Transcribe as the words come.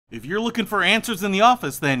If you're looking for answers in the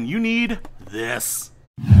office, then you need this.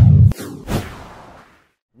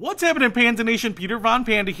 What's happening, Panda Nation? Peter Von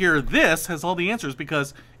Panda here. This has all the answers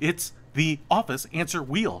because it's the office answer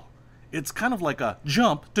wheel. It's kind of like a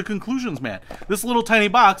jump to conclusions mat. This little tiny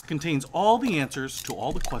box contains all the answers to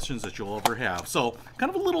all the questions that you'll ever have. So kind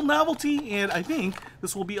of a little novelty, and I think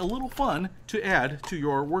this will be a little fun to add to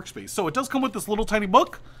your workspace. So it does come with this little tiny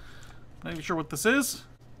book. Not even sure what this is.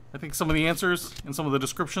 I think some of the answers and some of the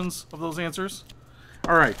descriptions of those answers.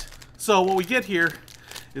 All right, so what we get here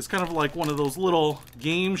is kind of like one of those little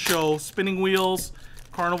game show spinning wheels,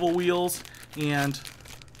 carnival wheels, and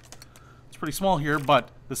it's pretty small here, but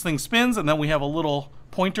this thing spins, and then we have a little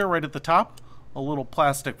pointer right at the top, a little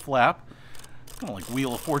plastic flap, kind of like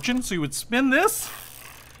Wheel of Fortune. So you would spin this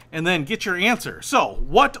and then get your answer. So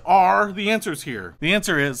what are the answers here? The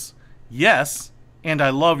answer is yes, and I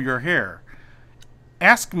love your hair.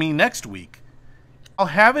 Ask me next week. I'll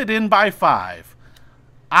have it in by 5.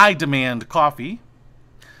 I demand coffee.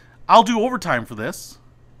 I'll do overtime for this.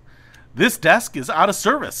 This desk is out of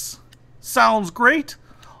service. Sounds great.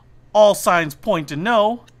 All signs point to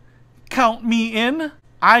no. Count me in.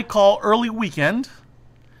 I call early weekend.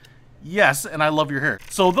 Yes, and I love your hair.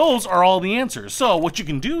 So those are all the answers. So what you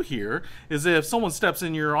can do here is if someone steps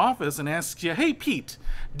in your office and asks you, hey, Pete,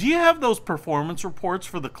 do you have those performance reports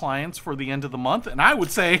for the clients for the end of the month? And I would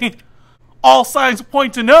say, all signs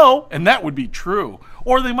point to no, and that would be true.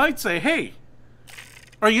 Or they might say, hey,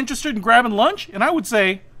 are you interested in grabbing lunch? And I would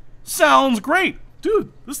say, sounds great.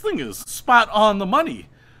 Dude, this thing is spot on the money.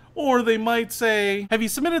 Or they might say, have you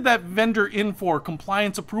submitted that vendor in for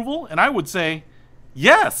compliance approval? And I would say,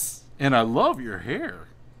 yes, and I love your hair.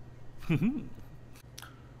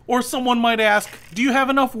 Or someone might ask, do you have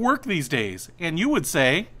enough work these days? And you would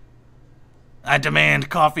say, I demand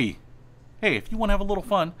coffee. Hey, if you want to have a little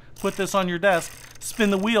fun, put this on your desk, spin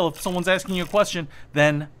the wheel if someone's asking you a question,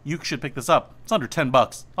 then you should pick this up. It's under 10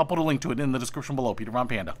 bucks. I'll put a link to it in the description below. Peter Von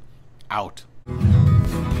Panda, out.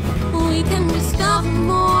 We can discover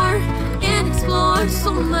more and explore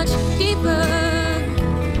so much deeper.